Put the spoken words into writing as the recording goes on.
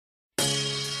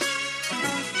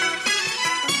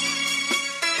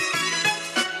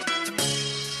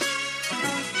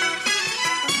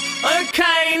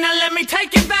me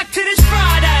take it back to this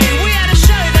Friday. We had a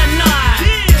show that night.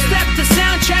 Stepped the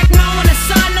sound check, no one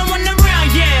aside, no one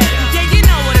around. Yeah, you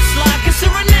know what it's like. It's a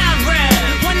renowned rare.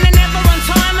 When they're never on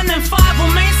time, and then 5 will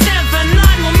mean 7, 9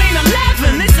 will mean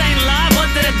 11. This ain't live.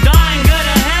 What did it die and go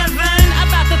to heaven?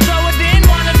 About to throw it in,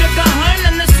 wanted to go home,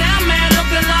 and the sound man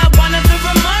looking like one of the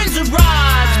Ramones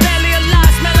arrived. Barely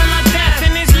alive, smelling like death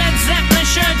in his Led Zeppelin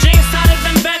shirt, jeans tighter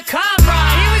than Bed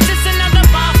Cartwright. He was just another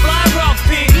barfly rock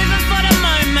pig, living for the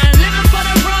moment, living for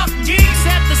the rock geeks.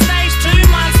 Set the stage, 2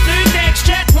 mics, 2 decks,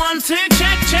 check 1, 2,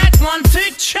 check, check 1, 2,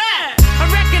 check. I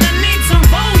reckon I need some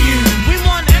volume. We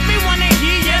want everyone to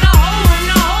hear, yeah, the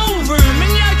whole room.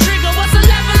 And yo, Trigger, what's the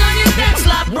level on your decks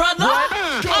like, brother?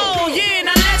 Oh yeah,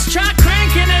 now let's try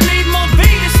cranking and need more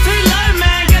beat. It's too low,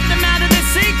 man. Get them out of the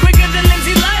seat quicker than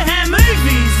Lindsay Lohan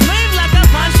movies. Move like a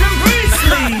punch from Bruce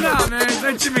Lee. Nah, man,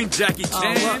 don't you mean Jackie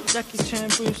Chan? What? Jackie Chan,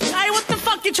 Bruce Lee. Hey, what the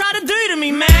fuck you try to do to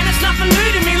me, man? It's nothing new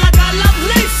to me, like I love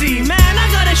Lucy. Man, I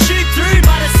gotta shoot through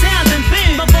by the sound and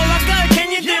thing. Before I go, can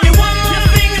you do me one more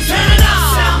thing and turn it up?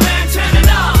 Sound man, turn it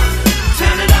up.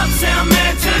 Turn it up, sound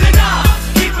man, turn it up.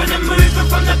 Keeping it moving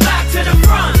from the back to the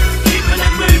front. Keeping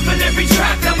it moving every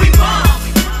track that we bump.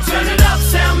 Turn it up,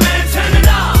 sound man, turn it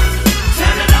up.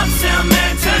 Turn it up, sound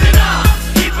man, turn it up.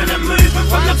 Keeping it moving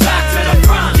from the back to the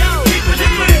front. Keeping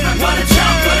it moving, gotta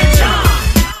jump, gotta jump.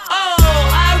 Oh,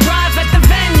 I arrive at the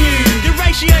venue. The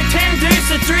ratio 10 dudes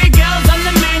to 3 girls on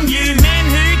the menu. Men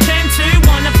who tend to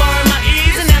wanna borrow my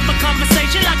ears and have a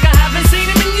conversation like I haven't seen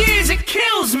them in years. It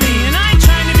kills me, and I ain't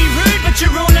trying to be rude, but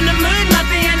you're ruining the mood like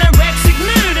the anorexic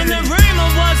mood. And the room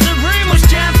was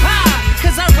jam-packed,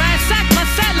 cause I ransacked my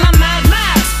set like Mad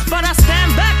Max. But I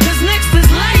stand back cause next is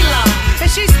Layla, and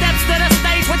she steps to the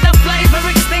stage with the flavor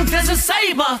extinct as a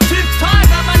saber. Tooth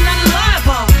tiger but not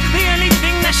liver. The only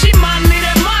thing that she might need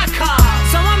in my car.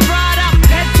 So I'm right up,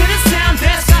 head to the sound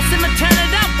desk. I see me turn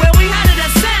it up where we had it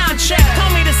at sound check.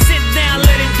 Told me to sit down,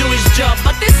 let him do his job,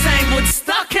 but this ain't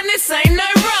Woodstock and this ain't no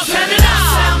rock. Turn it up,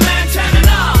 sound man, turn it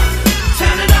up.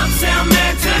 Turn it up, sound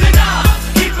man, turn it up.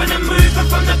 Keeping it moving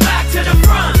from the back to the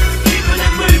front. Keeping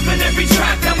it moving every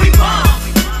track that we bump.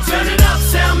 Turn it up,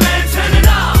 sound man, turn it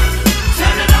up.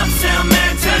 Turn it up, sound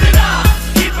man, turn it up.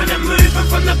 Keeping it moving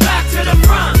from the back to the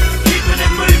front. Keeping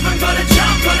it moving, gotta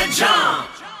jump, gotta jump.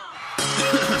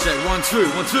 Check 1, 2,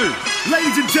 1, 2.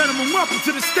 Ladies and gentlemen, welcome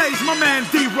to the stage, my man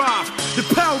Drapht, the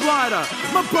Pal Rider,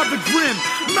 my brother Grimm.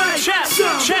 Make Check,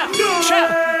 some check, noise.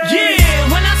 check.